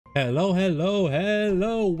Hello, hello,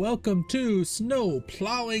 hello. Welcome to Snow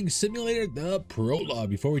Plowing Simulator, the Prologue.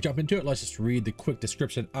 Before we jump into it, let's just read the quick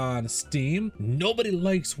description on Steam. Nobody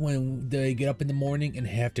likes when they get up in the morning and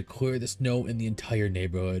have to clear the snow in the entire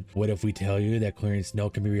neighborhood. What if we tell you that clearing snow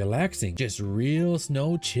can be relaxing? Just real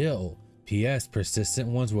snow chill. P.S. Persistent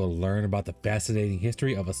ones will learn about the fascinating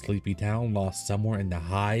history of a sleepy town lost somewhere in the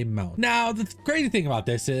high mountains. Now, the crazy thing about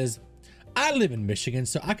this is, I live in Michigan,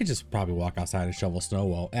 so I could just probably walk outside and shovel snow.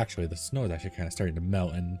 Well, actually, the snow is actually kind of starting to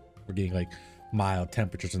melt, and we're getting like mild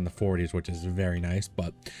temperatures in the 40s, which is very nice.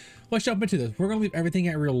 But let's jump into this. We're gonna leave everything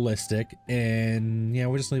at realistic, and yeah,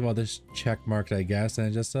 we'll just leave all this check marked, I guess,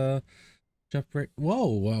 and just jump right.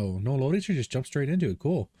 Whoa, no loading screen, just jump straight into it.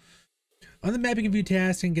 Cool. On the map, you can view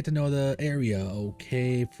tasks and get to know the area.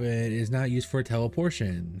 Okay, if it is not used for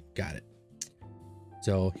teleportation. Got it.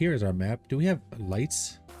 So here's our map. Do we have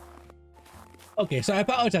lights? Okay, so I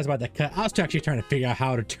apologize about that cut. I was actually trying to figure out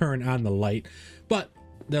how to turn on the light, but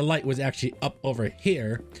the light was actually up over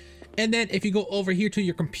here. And then if you go over here to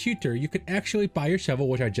your computer, you can actually buy your shovel,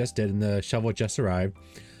 which I just did, and the shovel just arrived.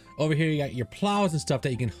 Over here, you got your plows and stuff that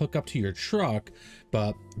you can hook up to your truck,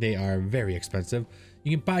 but they are very expensive.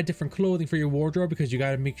 You can buy different clothing for your wardrobe because you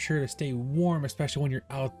got to make sure to stay warm, especially when you're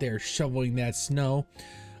out there shoveling that snow.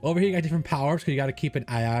 Over here, you got different power-ups because you got to keep an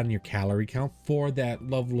eye on your calorie count for that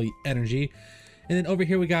lovely energy. And then over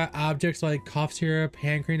here we got objects like cough syrup,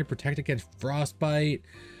 hand cream to protect against frostbite,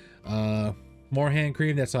 more hand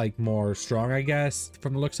cream that's like more strong, I guess,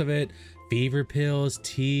 from the looks of it, fever pills,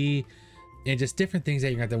 tea, and just different things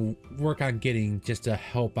that you're gonna have to work on getting just to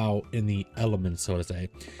help out in the elements, so to say.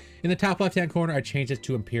 In the top left hand corner, I changed it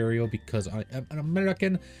to Imperial because I'm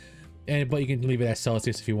American, but you can leave it at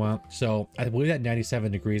Celsius if you want. So I believe that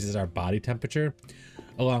 97 degrees is our body temperature,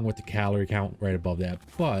 along with the calorie count right above that.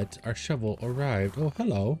 But our shovel arrived. Oh,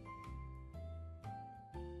 hello.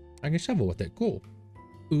 I can shovel with it. Cool.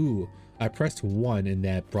 Ooh, I pressed 1 and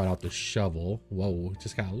that brought out the shovel. Whoa,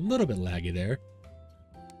 just got a little bit laggy there.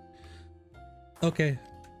 Okay.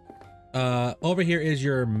 Over here is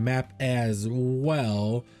your map as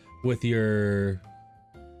well with your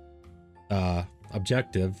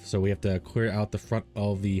objective. So we have to clear out the front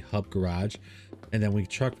of the hub garage, and then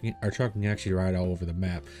our truck can actually ride all over the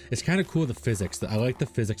map. It's kind of cool, the physics. I like the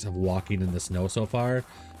physics of walking in the snow so far.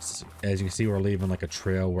 As you can see, we're leaving like a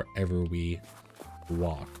trail wherever we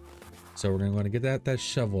walk. So we're gonna want to get that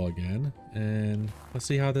shovel again, and let's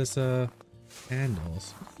see how this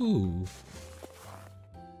handles. Ooh.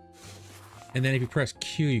 And then if you press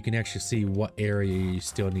Q, you can actually see what area you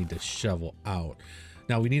still need to shovel out.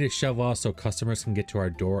 Now we need to shovel out so customers can get to our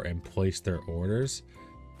door and place their orders.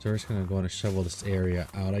 So we're just gonna go and shovel this area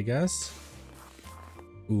out, I guess.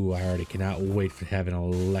 Ooh, I already cannot wait to have an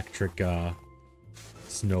electric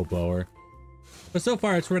snowblower. But so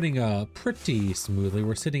far it's running pretty smoothly.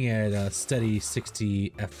 We're sitting at a steady 60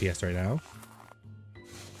 FPS right now.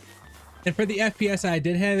 And for the FPS, I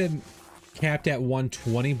did have it capped at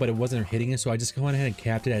 120, but it wasn't hitting it, so I just went ahead and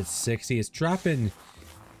capped it at 60. It's dropping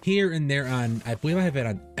here and there on, I believe I have it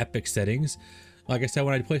on epic settings. Like I said,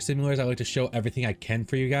 when I play simulators, I like to show everything I can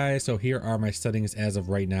for you guys. So here are my settings as of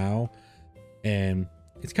right now, and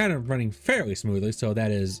it's kind of running fairly smoothly, so that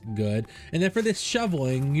is good. And then for this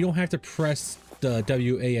shoveling, you don't have to press the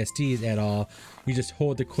WASDs at all. You just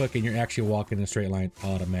hold the click and you're actually walking in a straight line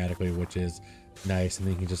automatically, which is nice. And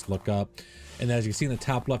then you can just look up, and as you can see in the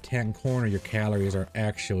top left hand corner, your calories are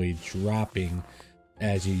actually dropping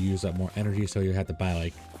as you use up more energy. So you have to buy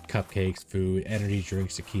like cupcakes, food, energy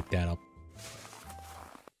drinks to keep that up.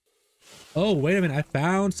 Oh, wait a minute, I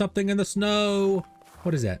found something in the snow.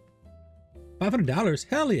 What is that? $500.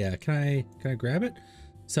 Hell yeah. Can I grab it?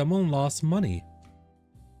 Someone lost money.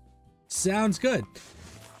 Sounds good.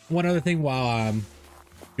 One other thing while I'm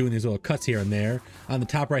doing these little cuts here and there, on the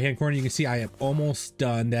top right hand corner you can see I am almost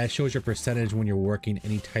done. That shows your percentage when you're working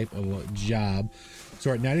any type of job. So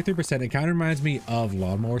we're at 93%. It kind of reminds me of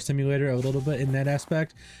Lawnmower Simulator a little bit in that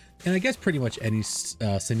aspect, and I guess pretty much any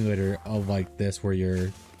simulator of like this where you're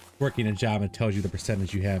working a job and tells you the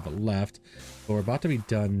percentage you have left. But we're about to be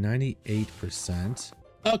done. 98%.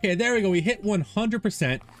 Okay, there we go. We hit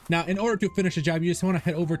 100%. Now, in order to finish the job, you just want to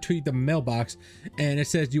head over to the mailbox, and it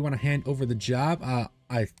says, do you want to hand over the job?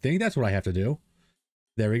 I think that's what I have to do.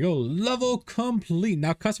 There we go. Level complete.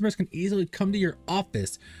 Now customers can easily come to your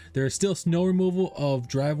office. There is still snow removal of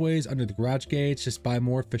driveways under the garage gates. Just buy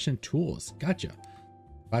more efficient tools. Gotcha.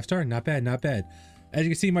 5-star. Not bad, not bad. As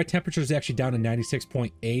you can see, my temperature is actually down to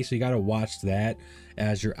 96.8, so you got to watch that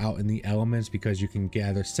as you're out in the elements because you can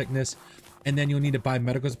gather sickness. And then you'll need to buy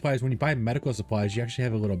medical supplies. When you buy medical supplies, you actually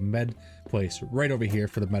have a little med place right over here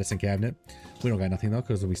for the medicine cabinet. We don't got nothing though,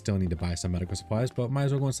 because we still need to buy some medical supplies, but might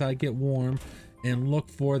as well go inside, get warm, and look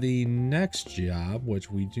for the next job, which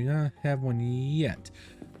we do not have one yet.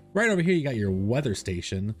 Right over here, you got your weather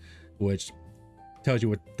station, which tells you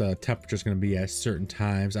what the temperature is going to be at certain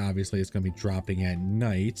times. Obviously, it's going to be dropping at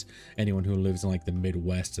night. Anyone who lives in like the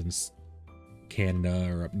Midwest and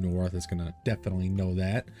Canada or up north is going to definitely know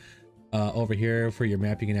that. Over here for your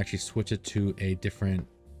map, you can actually switch it to a different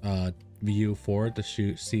view for it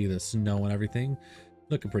to see the snow and everything.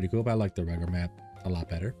 Looking pretty cool, but I like the regular map a lot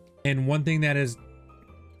better. And one thing that has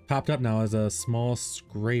popped up now is a small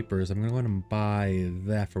scrapers. I'm gonna go ahead and buy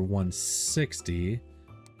that for 160.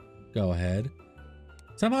 Go ahead.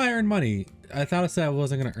 Somehow I earned money. I thought I said I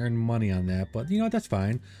wasn't gonna earn money on that, but you know what, that's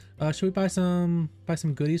fine. Should we buy some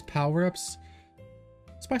goodies, power-ups?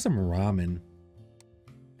 Let's buy some ramen.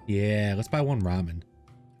 Yeah, let's buy one ramen.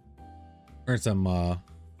 Earn some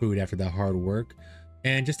food after that hard work.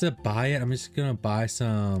 And just to buy it, I'm just gonna buy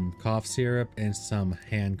some cough syrup and some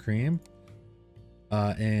hand cream.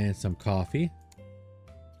 And some coffee.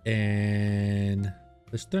 And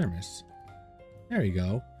this thermos. There you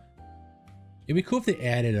go. It'd be cool if they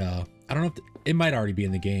added I don't know if it might already be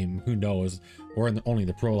in the game, who knows, or in only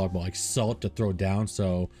the prologue, but like salt to throw down,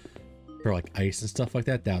 so for like ice and stuff like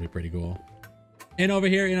that, that would be pretty cool. And over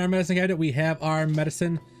here in our medicine cabinet, we have our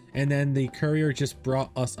medicine, and then the courier just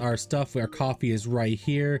brought us our stuff. Our coffee is right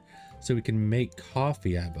here, so we can make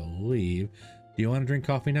coffee, I believe. Do you want to drink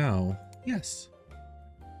coffee now? Yes.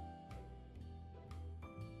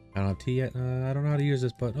 I don't have tea yet. I don't know how to use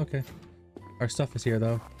this, but okay. Our stuff is here,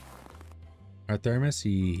 though. Our thermos,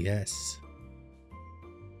 yes.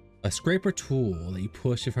 A scraper tool that you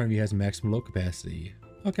push in front of you has maximum load capacity.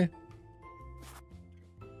 Okay.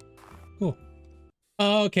 Cool.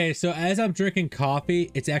 Okay, so as I'm drinking coffee,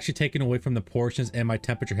 it's actually taken away from the portions, and my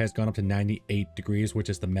temperature has gone up to 98 degrees, which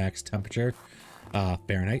is the max temperature,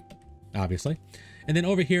 Fahrenheit, obviously. And then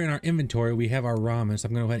over here in our inventory, we have our ramen, so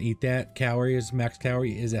I'm gonna go ahead and eat that. Calories, max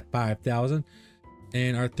calorie is at 5,000.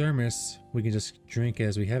 And our thermos, we can just drink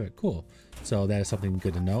as we have it. Cool. So that is something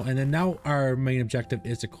good to know. And then now our main objective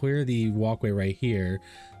is to clear the walkway right here.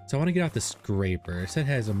 So I want to get out the scraper. It said it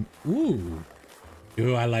has a, ooh,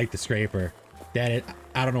 I like the scraper. I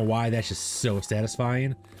don't know why, that's just so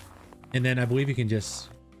satisfying. And then I believe you can just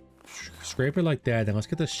scrape it like that. Then let's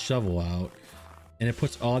get the shovel out, and it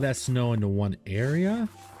puts all that snow into one area.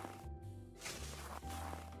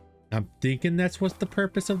 I'm thinking that's what the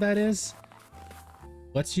purpose of that is.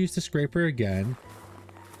 Let's use the scraper again.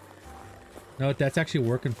 No, that's actually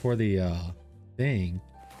working for the thing.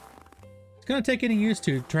 It's gonna take getting used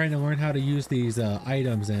to trying to learn how to use these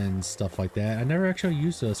items and stuff like that. I never actually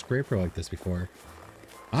used a scraper like this before.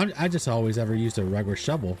 I just always ever used a regular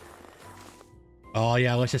shovel. Oh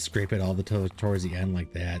yeah, let's just scrape it all towards the end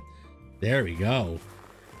like that. There we go.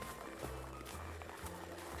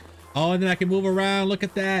 Oh, and then I can move around. Look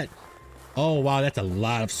at that. Oh wow, that's a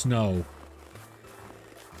lot of snow.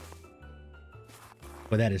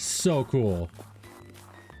 But that is so cool.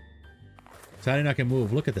 So I think I can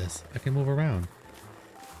move. Look at this. I can move around.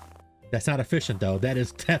 That's not efficient though. That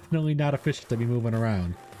is definitely not efficient to be moving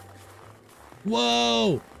around.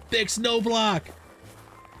 Whoa! Big snow block!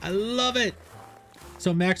 I love it!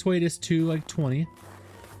 So max weight is to like 20.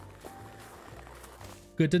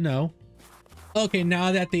 Good to know. Okay,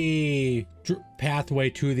 now that the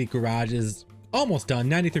pathway to the garage is almost done,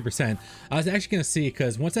 93%. I was actually gonna see,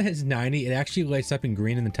 because once it hits 90, it actually lights up in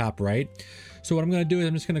green in the top right. So what I'm gonna do is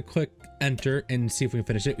I'm just gonna click enter and see if we can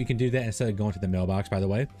finish it. We can do that instead of going to the mailbox, by the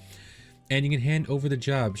way. And you can hand over the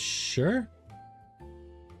job. Sure.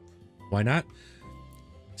 Why not?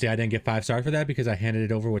 See, I didn't get 5 stars for that because I handed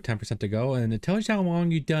it over with 10% to go, and it tells you how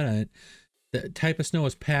long you've done it. The type of snow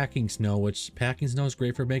is packing snow, which packing snow is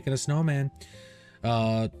great for making a snowman.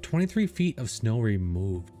 23 feet of snow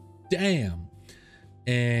removed. Damn.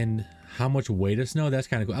 And how much weight of snow? That's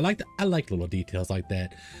kind of cool. I like little details like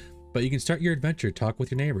that. But you can start your adventure, talk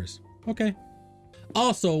with your neighbors. Okay.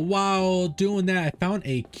 Also, while doing that, I found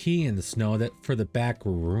a key in the snow that for the back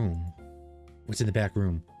room. What's in the back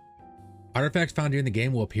room? Artifacts found during the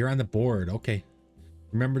game will appear on the board. Okay.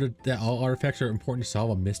 Remember that all artifacts are important to solve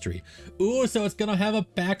a mystery. Ooh, so it's gonna have a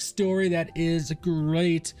backstory. That is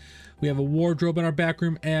great. We have a wardrobe in our back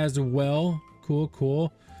room as well. Cool,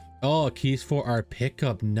 cool. Oh, keys for our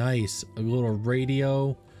pickup. Nice. A little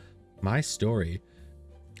radio. My story.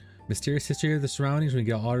 Mysterious history of the surroundings when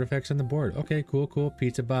you get all artifacts on the board. Okay, cool, cool.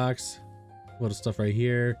 Pizza box. Little stuff right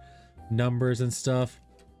here. Numbers and stuff.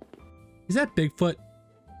 Is that Bigfoot?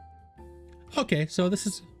 Okay, so this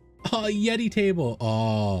is a Yeti table.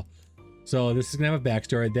 Oh, so this is gonna have a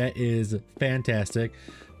backstory. That is fantastic.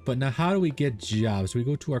 But now how do we get jobs? We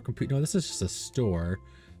go to our computer. No, this is just a store.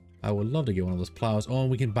 I would love to get one of those plows. Oh,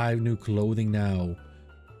 and we can buy new clothing now.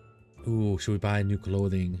 Ooh, should we buy new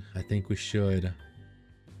clothing? I think we should.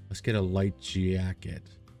 Let's get a light jacket,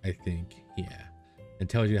 I think. Yeah. It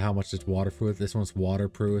tells you how much it's waterproof. This one's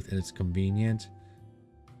waterproof and it's convenient.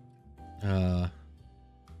 I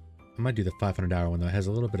might do the $500 one though. It has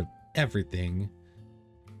a little bit of everything.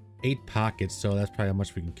 8 pockets, so that's probably how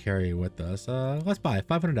much we can carry with us. Let's buy it,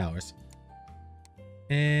 $500.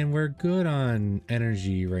 And we're good on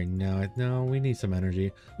energy right now. No, we need some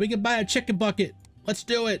energy. We can buy a chicken bucket. Let's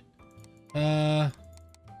do it. We'll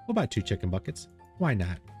buy 2 chicken buckets. Why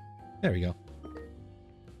not? There we go.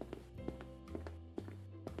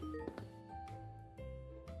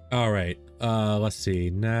 All right, let's see.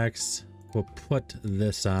 Next, we'll put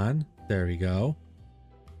this on. There we go.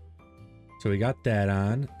 So we got that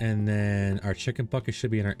on, and then our chicken bucket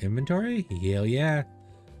should be in our inventory. Hell yeah.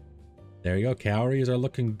 There you go. Calories are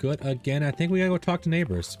looking good again. I think we gotta go talk to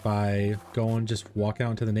neighbors by going just walk out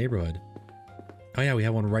into the neighborhood. Oh yeah, we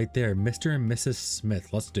have one right there. Mr. and Mrs.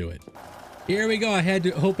 Smith. Let's do it. Here we go. I had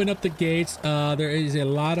to open up the gates. There is a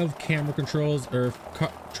lot of camera controls or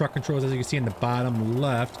truck controls, as you can see in the bottom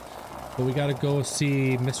left. But we gotta go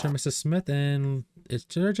see Mr. and Mrs. Smith, and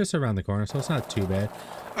they're just around the corner, so it's not too bad.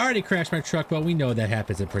 I already crashed my truck, but we know that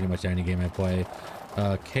happens in pretty much any game I play.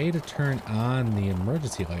 K to turn on the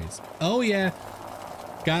emergency lights. Oh yeah,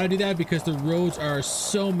 gotta do that because the roads are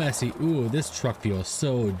so messy. Ooh, this truck feels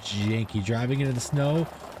so janky driving into the snow,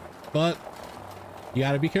 but you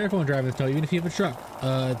gotta be careful when driving in the snow, even if you have a truck.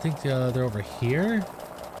 I think they're over here.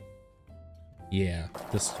 Yeah,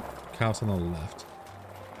 this house on the left.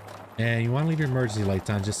 And you want to leave your emergency lights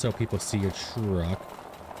on just so people see your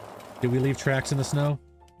truck. Did we leave tracks in the snow?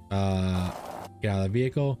 Get out of the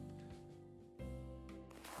vehicle.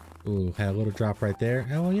 Ooh, had a little drop right there.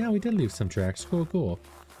 Oh, well, yeah, we did leave some tracks. Cool, cool.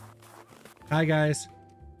 Hi, guys.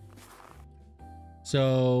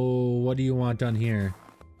 So, what do you want done here?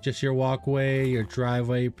 Just your walkway, your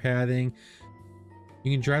driveway, pathing.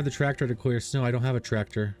 You can drive the tractor to clear snow. I don't have a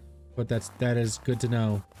tractor, but that is good to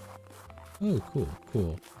know. Oh, cool,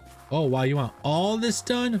 cool. Oh, wow, you want all this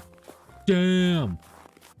done? Damn.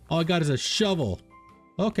 All I got is a shovel.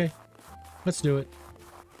 Okay, let's do it.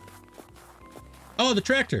 Oh, the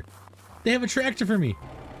tractor. They have a tractor for me.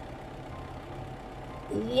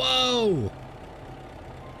 Whoa.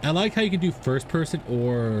 I like how you can do first person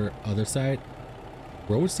or other side.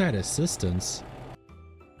 Roadside assistance.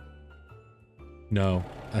 No,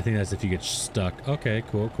 I think that's if you get stuck. Okay,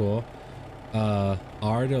 cool, cool.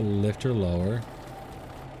 R to lift or lower.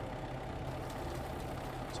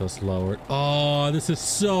 So it's lowered. Oh, this is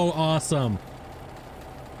so awesome.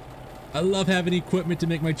 I love having equipment to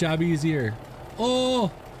make my job easier.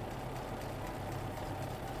 Oh.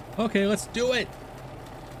 Okay, let's do it.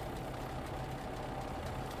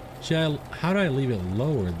 How do I leave it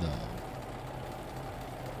lowered though?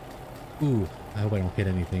 Ooh, I hope I don't hit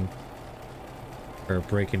anything. Or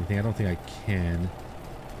break anything. I don't think I can.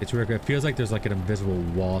 It's weird. It feels like there's like an invisible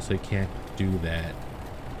wall, so you can't do that.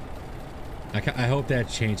 I hope that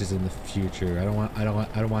changes in the future. I don't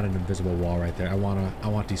want an invisible wall right there. I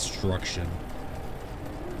want destruction.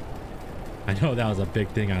 I know that was a big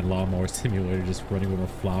thing on Lawnmower Simulator, just running over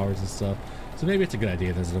flowers and stuff. So maybe it's a good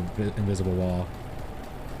idea there's an invisible wall.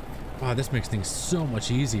 Wow, this makes things so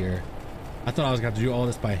much easier. I thought I was going to have to do all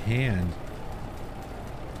this by hand.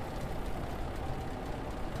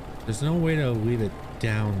 There's no way to leave it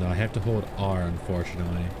down though. I have to hold R,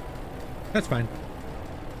 unfortunately. That's fine.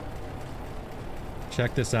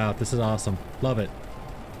 Check this out. This is awesome. Love it.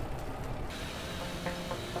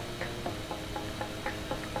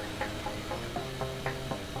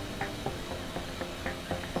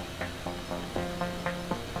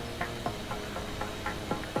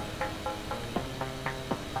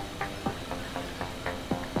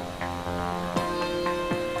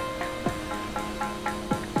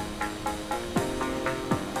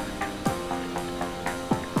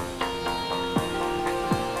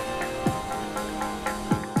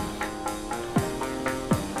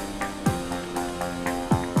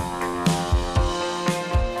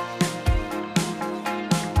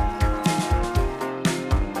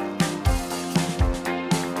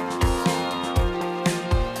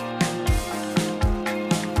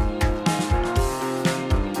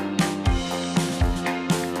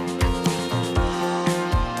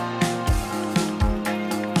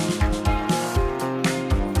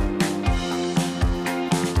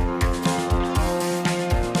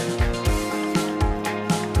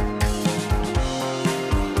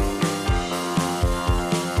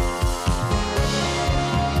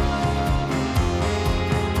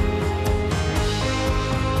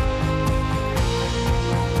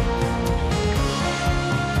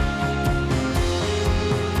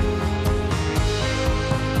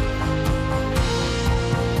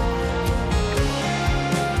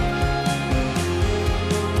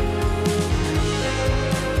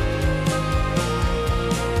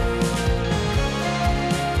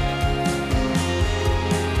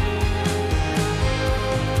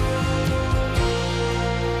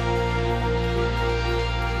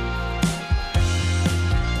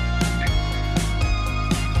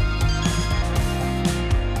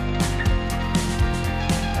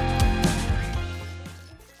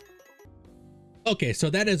 Okay, so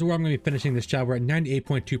that is where I'm going to be finishing this job. We're at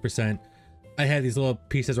 98.2%. I had these little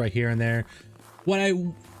pieces right here and there.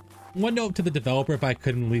 One note to the developer, if I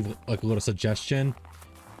couldn't leave like a little suggestion,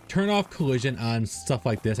 turn off collision on stuff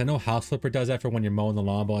like this. I know House Flipper does that for when you're mowing the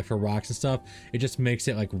lawn, but like for rocks and stuff, it just makes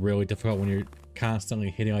it like really difficult when you're constantly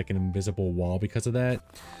hitting like an invisible wall because of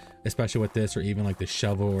that, especially with this, or even like the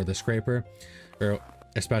shovel or the scraper, or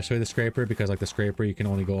especially the scraper, because like the scraper you can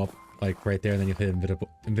only go up like right there and then you hit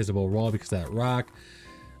invisible wall because of that rock.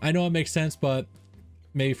 I know it makes sense, but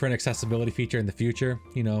maybe for an accessibility feature in the future,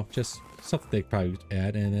 you know, just something they probably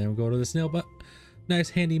add. And then we'll go to the snail, but nice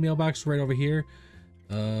handy mailbox right over here.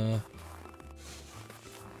 Oh,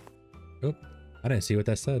 I didn't see what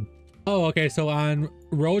that said. Oh, okay, so on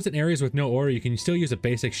roads and areas with no order, you can still use a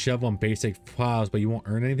basic shovel and basic plows, but you won't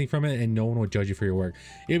earn anything from it, and no one will judge you for your work.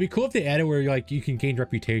 It'd be cool if they added where like you can gain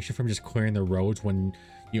reputation from just clearing the roads when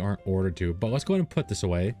you aren't ordered to. But let's go ahead and put this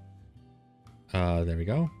away. There we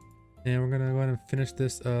go. And we're gonna go ahead and finish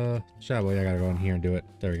this shovel. I gotta go in here and do it.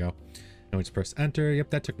 There we go. And we just press enter. Yep,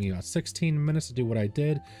 that took me about 16 minutes to do what I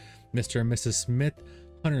did. Mr. and Mrs. Smith,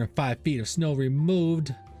 105 feet of snow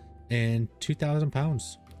removed and 2,000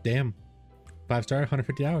 pounds. Damn. 5-star,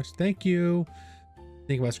 $150. Thank you.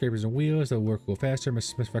 Think about scrapers and wheels. They'll work a little faster.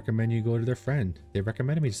 Mrs. Smith recommend you go to their friend. They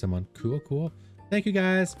recommended me to someone. Cool, cool. Thank you,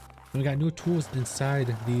 guys. And we got new tools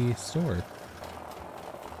inside the store.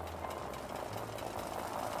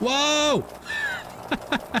 Whoa!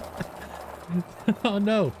 Oh,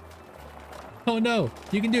 no. Oh, no.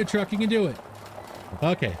 You can do it, truck. You can do it.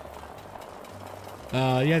 Okay.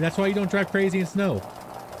 Yeah, that's why you don't drive crazy in snow.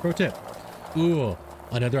 Pro tip. Ooh,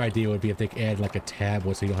 another idea would be if they add like a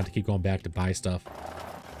tablet so you don't have to keep going back to buy stuff.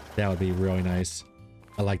 That would be really nice.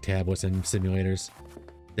 I like tablets and simulators.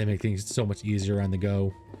 They make things so much easier on the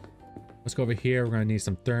go. Let's go over here. We're gonna need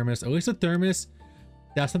some thermos. At least a thermos.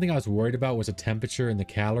 That's something I was worried about, was the temperature and the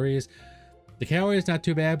calories. The calories not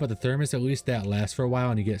too bad, but the thermos, at least that lasts for a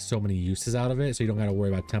while and you get so many uses out of it, so you don't gotta worry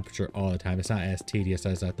about temperature all the time. It's not as tedious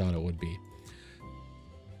as I thought it would be.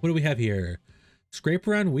 What do we have here?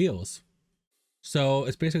 Scraper on wheels. So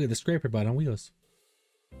it's basically the scraper but on wheels.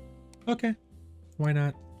 Okay, why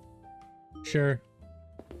not? Sure.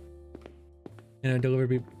 And I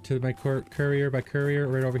deliver to my courier by courier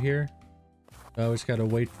right over here. We just gotta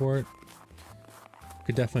wait for it.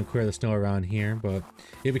 Could definitely clear the snow around here, but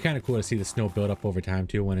it'd be kind of cool to see the snow build up over time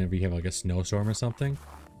too whenever you have like a snowstorm or something.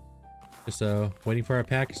 Just waiting for our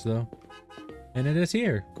package though. And it is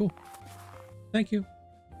here. Cool. Thank you.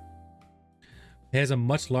 It has a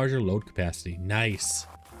much larger load capacity. Nice.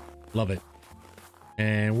 Love it.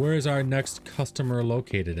 And where is our next customer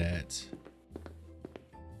located at?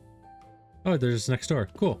 Oh, there's next door.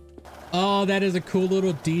 Cool. Oh, that is a cool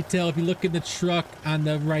little detail. If you look in the truck on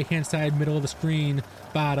the right hand side, middle of the screen,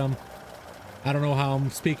 bottom. I don't know how I'm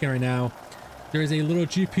speaking right now. There's a little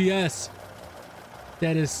GPS.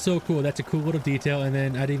 That is so cool. That's a cool little detail. And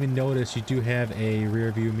then I didn't even notice you do have a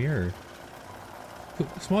rear view mirror.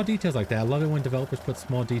 Small details like that. I love it when developers put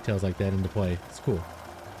small details like that into play. It's cool.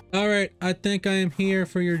 All right, I think I am here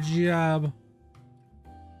for your job.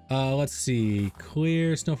 Let's see.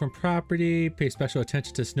 Clear snow from property. Pay special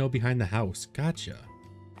attention to snow behind the house. Gotcha.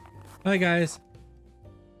 Hi guys.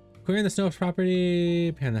 Clearing the snow from property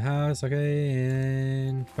behind the house. Okay,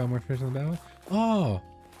 and find more information on the ballot. Oh,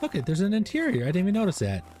 look it. There's an interior. I didn't even notice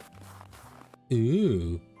that.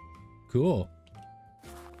 Ooh, cool.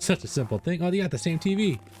 Such a simple thing. Oh, they got the same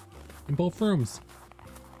TV in both rooms.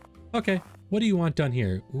 Okay, what do you want done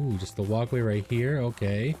here? Ooh, just the walkway right here.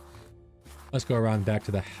 Okay, let's go around back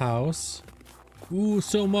to the house. Ooh,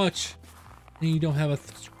 so much. And you don't have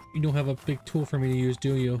a big tool for me to use,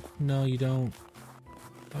 do you? No, you don't.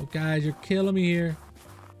 Oh, guys, you're killing me here.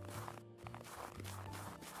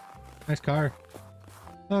 Nice car.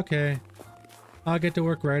 Okay, I'll get to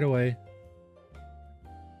work right away.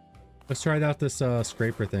 Let's try out this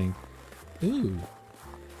scraper thing. Ooh.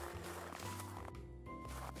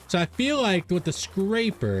 So I feel like with the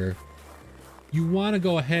scraper, you want to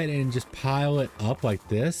go ahead and just pile it up like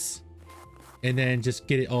this, and then just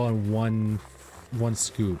get it all in one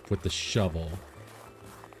scoop with the shovel.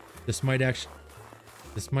 This might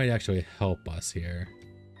actually help us here.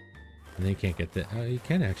 And then you can't get that. Oh, you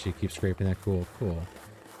can actually keep scraping that. Cool, cool.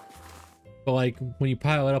 But like when you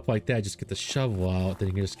pile it up like that, just get the shovel out, then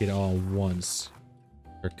you can just get it all once,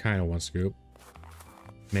 or kind of one scoop,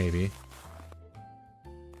 maybe,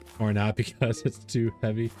 or not because it's too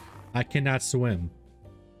heavy. I cannot swim.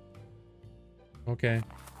 Okay,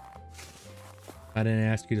 I didn't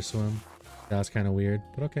ask you to swim. That was kind of weird,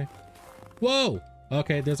 but okay. Whoa.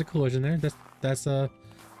 Okay, there's a collision there. That's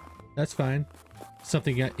fine.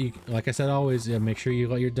 something that you, like I said, always make sure you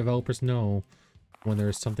let your developers know when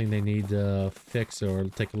there's something they need to fix or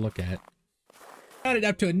take a look at. Got it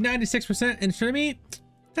up to a 96%, and for me,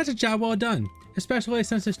 that's a job well done, especially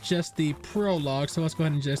since it's just the prologue. So let's go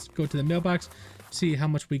ahead and just go to the mailbox, see how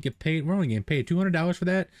much we get paid. We're only getting paid $200 for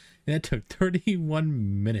that, and that took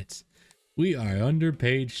 31 minutes. We are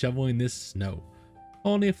underpaid shoveling this snow.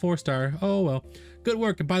 Only a 4-star. Oh well. Good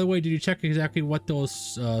work. And by the way, did you check exactly what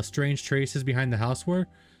those strange traces behind the house were?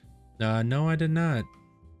 No, I did not.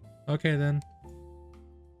 Okay then.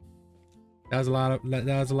 That was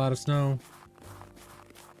a lot of snow.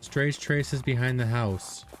 Strange traces behind the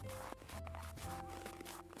house.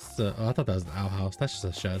 Oh, I thought that was the outhouse. That's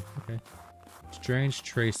just a shed. Okay. Strange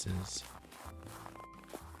traces.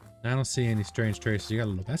 I don't see any strange traces. You got a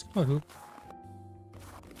little basketball hoop.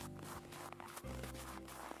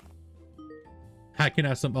 I can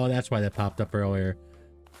have some. Oh, that's why that popped up earlier.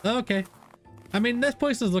 Okay. I mean, this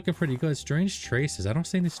place is looking pretty good. Strange traces. I don't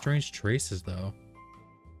see any strange traces though.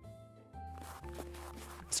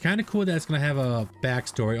 It's kind of cool that it's gonna have a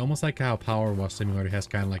backstory, almost like how Power Wash Simulator has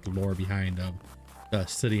kind of like lore behind the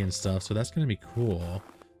city and stuff. So that's gonna be cool.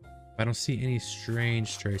 I don't see any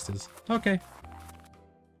strange traces. Okay.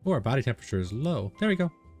 Oh, our body temperature is low. There we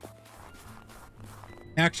go.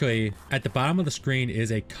 Actually, at the bottom of the screen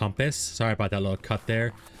is a compass. Sorry about that little cut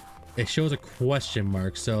there. It shows a question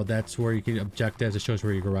mark, so that's where you get objectives. It shows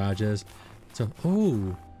where your garage is. So,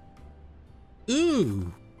 oh.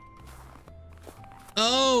 Ooh.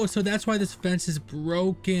 Oh, so that's why this fence is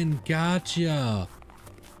broken. Gotcha.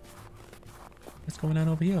 What's going on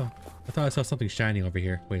over here? I thought I saw something shiny over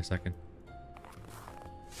here. Wait a second.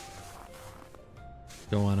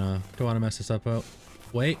 Don't wanna mess this up. Oh,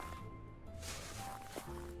 wait.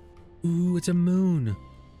 Ooh, it's a moon.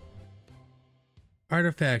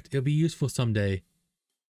 Artifact. It'll be useful someday.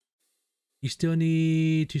 You still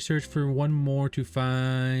need to search for one more to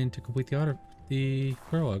complete the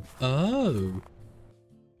prologue. Oh.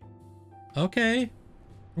 Okay.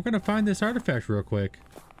 We're gonna find this artifact real quick.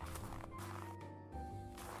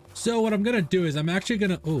 So what I'm gonna do is I'm actually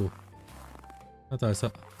gonna, oh. I thought I saw,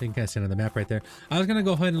 I think I see it on the map right there. I was gonna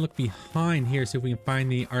go ahead and look behind here, see if we can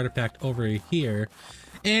find the artifact over here.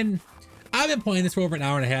 And I've been playing this for over an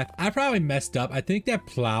hour and a half. I probably messed up. I think that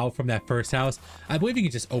plow from that first house, I believe you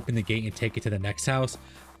can just open the gate and take it to the next house.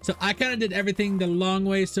 So I kind of did everything the long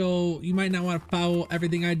way, so you might not want to follow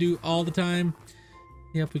everything I do all the time.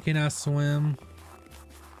 Yep, we cannot swim.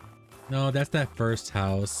 No, that's that first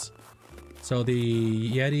house. So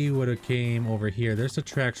the Yeti would have came over here. There's the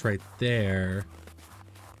tracks right there.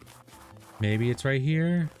 Maybe it's right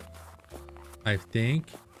here, I think.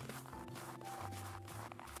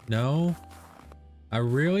 No, I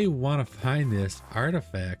really want to find this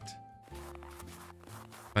artifact.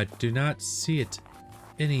 I do not see it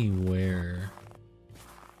anywhere.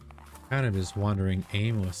 Kind of just wandering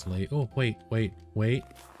aimlessly. Oh, wait. Wait,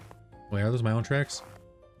 are those my own tracks?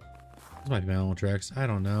 Those might be my own tracks. I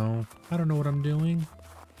don't know. I don't know what I'm doing.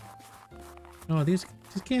 No, these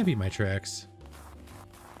can't be my tracks.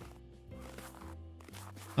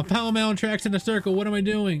 I'm following my own tracks in a circle. What am I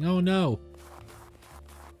doing? Oh no.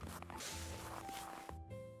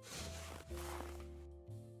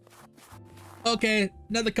 Okay,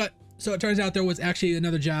 another cut. So it turns out there was actually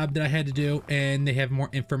another job that I had to do, and they have more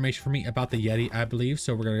information for me about the Yeti, I believe.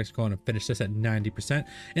 So we're gonna just go on and finish this at 90%.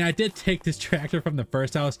 And I did take this tractor from the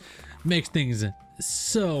first house. Makes things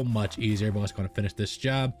so much easier, but let's go and finish this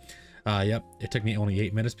job. Yep, it took me only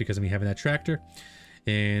 8 minutes because of me having that tractor.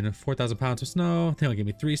 And 4,000 pounds of snow. They only give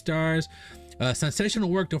me 3 stars. Sensational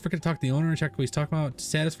work. Don't forget to talk to the owner and check what he's talking about.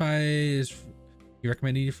 Satisfies you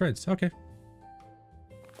recommend to your friends. Okay.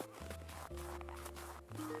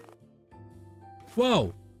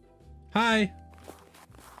 Whoa. Hi.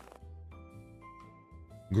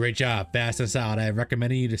 Great job. Fast and solid. I have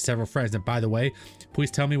recommended you to several friends. And by the way,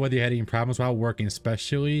 please tell me whether you had any problems while working,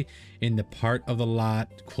 especially in the part of the lot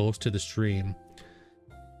close to the stream.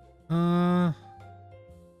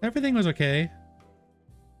 Everything was okay.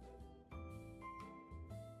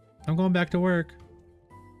 I'm going back to work.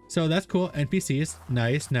 So that's cool. NPCs.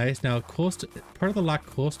 Nice, nice. Now close to part of the lot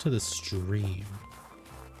close to the stream.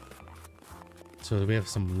 So we have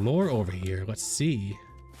some lore over here. Let's see.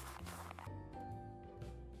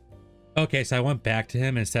 Okay, so I went back to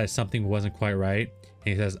him and said something wasn't quite right.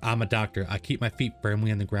 And he says, I'm a doctor. I keep my feet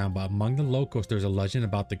firmly on the ground, but among the locals, there's a legend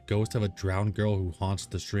about the ghost of a drowned girl who haunts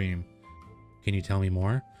the stream. Can you tell me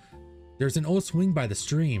more? There's an old swing by the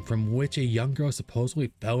stream from which a young girl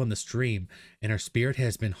supposedly fell in the stream, and her spirit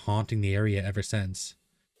has been haunting the area ever since.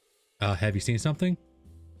 Have you seen something?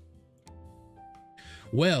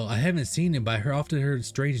 Well, I haven't seen him, but I often heard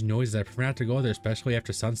strange noises. I prefer not to go there, especially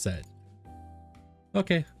after sunset.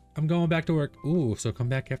 Okay, I'm going back to work. Ooh, so come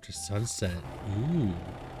back after sunset. Ooh.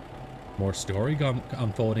 More story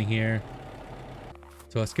unfolding here.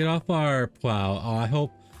 So let's get off our plow. Oh, I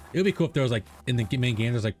hope it would be cool if there was like in the main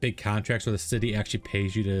game, there's like big contracts where the city actually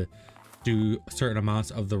pays you to do certain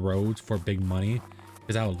amounts of the roads for big money.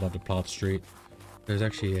 Because I would love to plow up the street. There's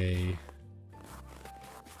actually a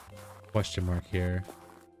question mark here.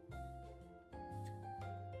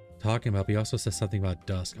 Talking about, but he also says something about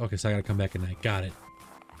dusk. Okay, so I gotta come back at night. Got it.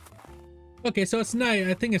 Okay, so it's night.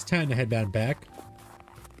 I think it's time to head back.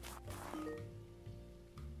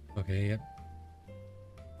 Okay, yep.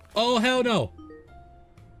 Oh, hell no!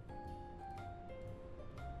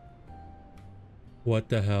 What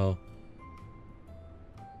the hell?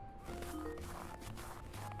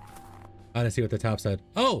 I didn't see what the top said.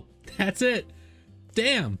 Oh, that's it!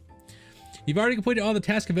 Damn! You've already completed all the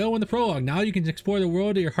tasks available in the prologue. Now you can explore the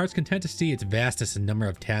world at your heart's content to see its vastness and number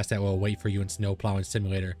of tasks that will await for you in Snow Plowing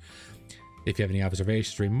Simulator. If you have any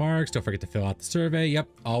observations, remarks, don't forget to fill out the survey. Yep,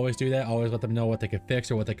 always do that. Always let them know what they can fix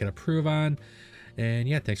or what they can improve on. And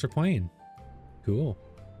yeah, thanks for playing. Cool.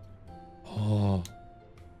 Oh,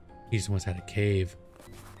 he just once had a cave.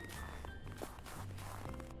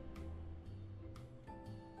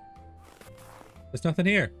 There's nothing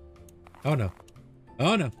here. Oh no.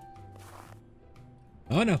 Oh no.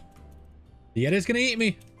 Oh no. The Yeti's gonna eat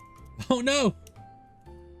me. Oh no.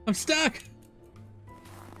 I'm stuck.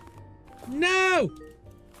 No.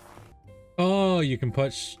 Oh, you can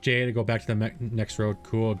push J to go back to the next road.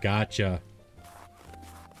 Cool. Gotcha.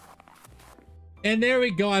 And there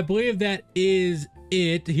we go. I believe that is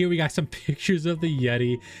it. Here we got some pictures of the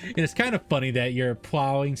Yeti. And it's kind of funny that you're a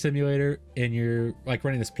plowing simulator and you're like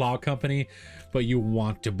running this plow company, but you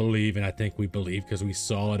want to believe, and I think we believe because we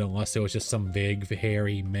saw it, unless it was just some vague,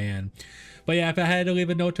 hairy man. But yeah, if I had to leave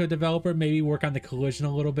a note to a developer, maybe work on the collision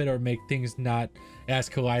a little bit or make things not as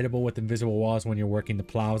collidable with invisible walls when you're working the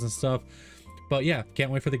plows and stuff. But yeah, can't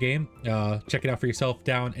wait for the game. Check it out for yourself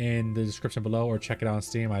down in the description below, or check it out on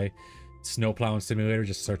Steam. Snow Plowing Simulator,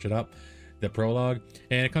 just search it up, the prologue,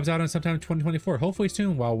 and it comes out on sometime in 2024, hopefully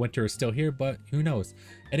soon while winter is still here, but who knows.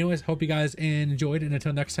 Anyways, hope you guys enjoyed, and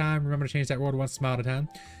until next time, remember to change that world one smile at a time.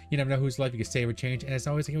 You never know whose life you can save or change, and as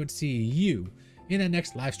always, I can't wait to see you in the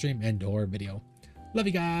next live stream and or video. Love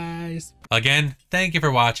you guys. Again, thank you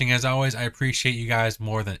for watching. As always, I appreciate you guys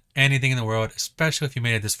more than anything in the world, especially if you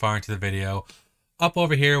made it this far into the video. Up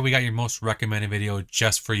over here, we got your most recommended video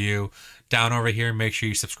just for you. Down over here, make sure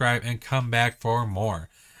you subscribe and come back for more.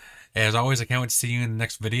 As always, I can't wait to see you in the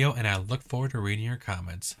next video, and I look forward to reading your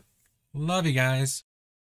comments. Love you guys.